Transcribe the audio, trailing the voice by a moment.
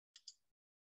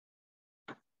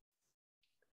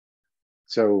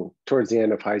So towards the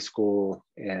end of high school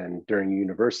and during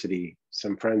university,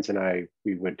 some friends and I,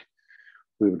 we would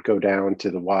go down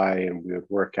to the Y and we would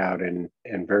work out, and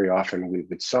very often we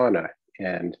would sauna,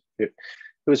 and it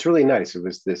was really nice. It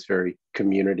was this very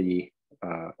community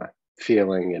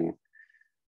feeling, and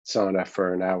sauna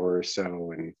for an hour or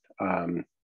so,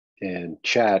 and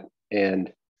chat.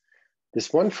 And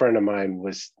this one friend of mine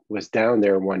was down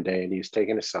there one day, and he was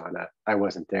taking a sauna. I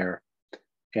wasn't there,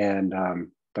 and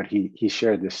but he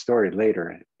shared this story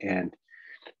later, and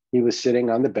he was sitting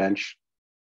on the bench,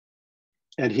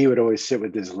 and he would always sit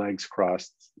with his legs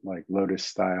crossed, like lotus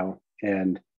style,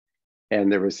 and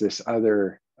there was this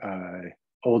other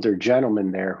older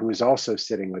gentleman there who was also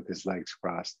sitting with his legs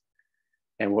crossed.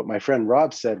 And what my friend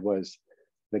Rob said was,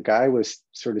 the guy was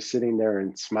sort of sitting there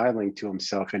and smiling to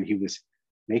himself, and he was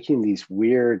making these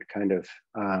weird kind of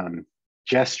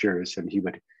gestures, and he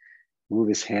would move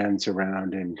his hands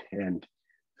around and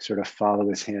sort of follow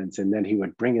his hands, and then he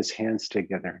would bring his hands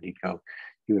together and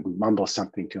he would mumble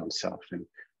something to himself. And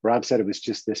Rob said it was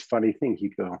just this funny thing.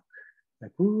 He'd go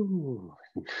like, ooh,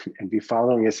 and be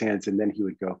following his hands, and then he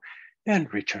would go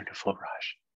and return to full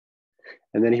Rashi.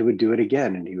 And then he would do it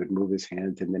again, and he would move his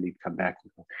hands, and then he'd come back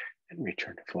and go and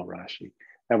return to full Rashi.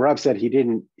 Now Rob said he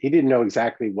didn't know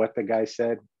exactly what the guy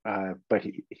said, but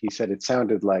he said it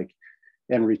sounded like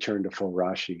and return to full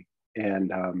Rashi.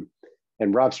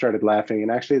 And Rob started laughing,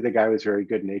 and actually the guy was very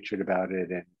good natured about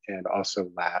it, and also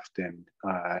laughed. And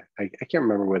I can't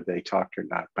remember whether they talked or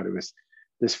not, but it was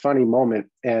this funny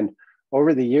moment. And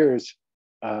over the years,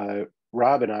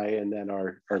 Rob and I, and then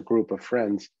our group of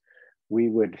friends, we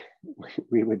would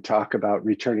talk about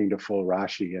returning to full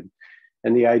Rashi,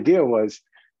 and the idea was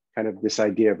kind of this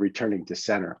idea of returning to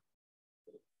center.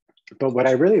 But what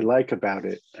I really like about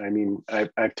it, I mean,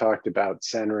 I've talked about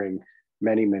centering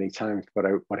many times, but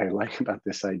what I like about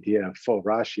this idea of full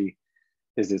Rashi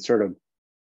is it sort of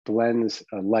blends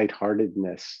a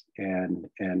lightheartedness and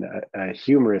a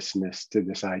humorousness to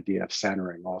this idea of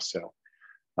centering also.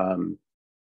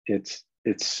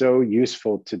 It's so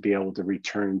useful to be able to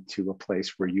return to a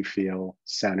place where you feel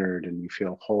centered and you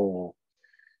feel whole,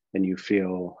 and you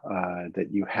feel that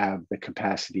you have the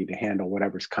capacity to handle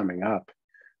whatever's coming up.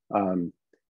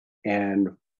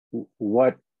 And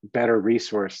what better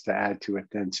resource to add to it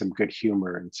than some good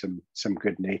humor and some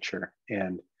good nature.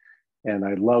 And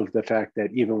I love the fact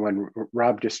that even when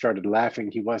Rob just started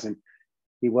laughing, he wasn't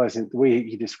the way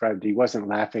he described it, he wasn't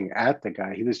laughing at the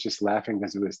guy. He was just laughing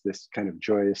because it was this kind of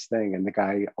joyous thing, and the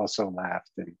guy also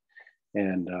laughed.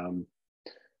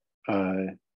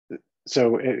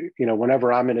 So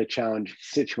whenever I'm in a challenge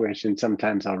situation,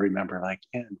 sometimes I'll remember like,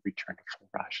 and return to full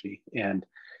Rashi. And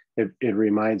it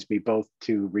reminds me both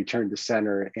to return to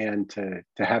center and to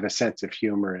have a sense of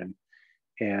humor,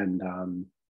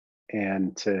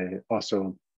 and to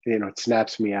also, it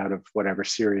snaps me out of whatever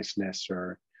seriousness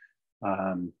or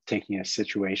taking a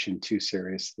situation too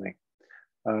seriously.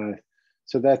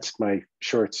 So that's my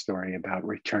short story about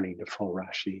returning to full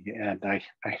Rashi, and I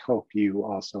hope you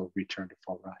also return to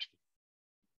full Rashi.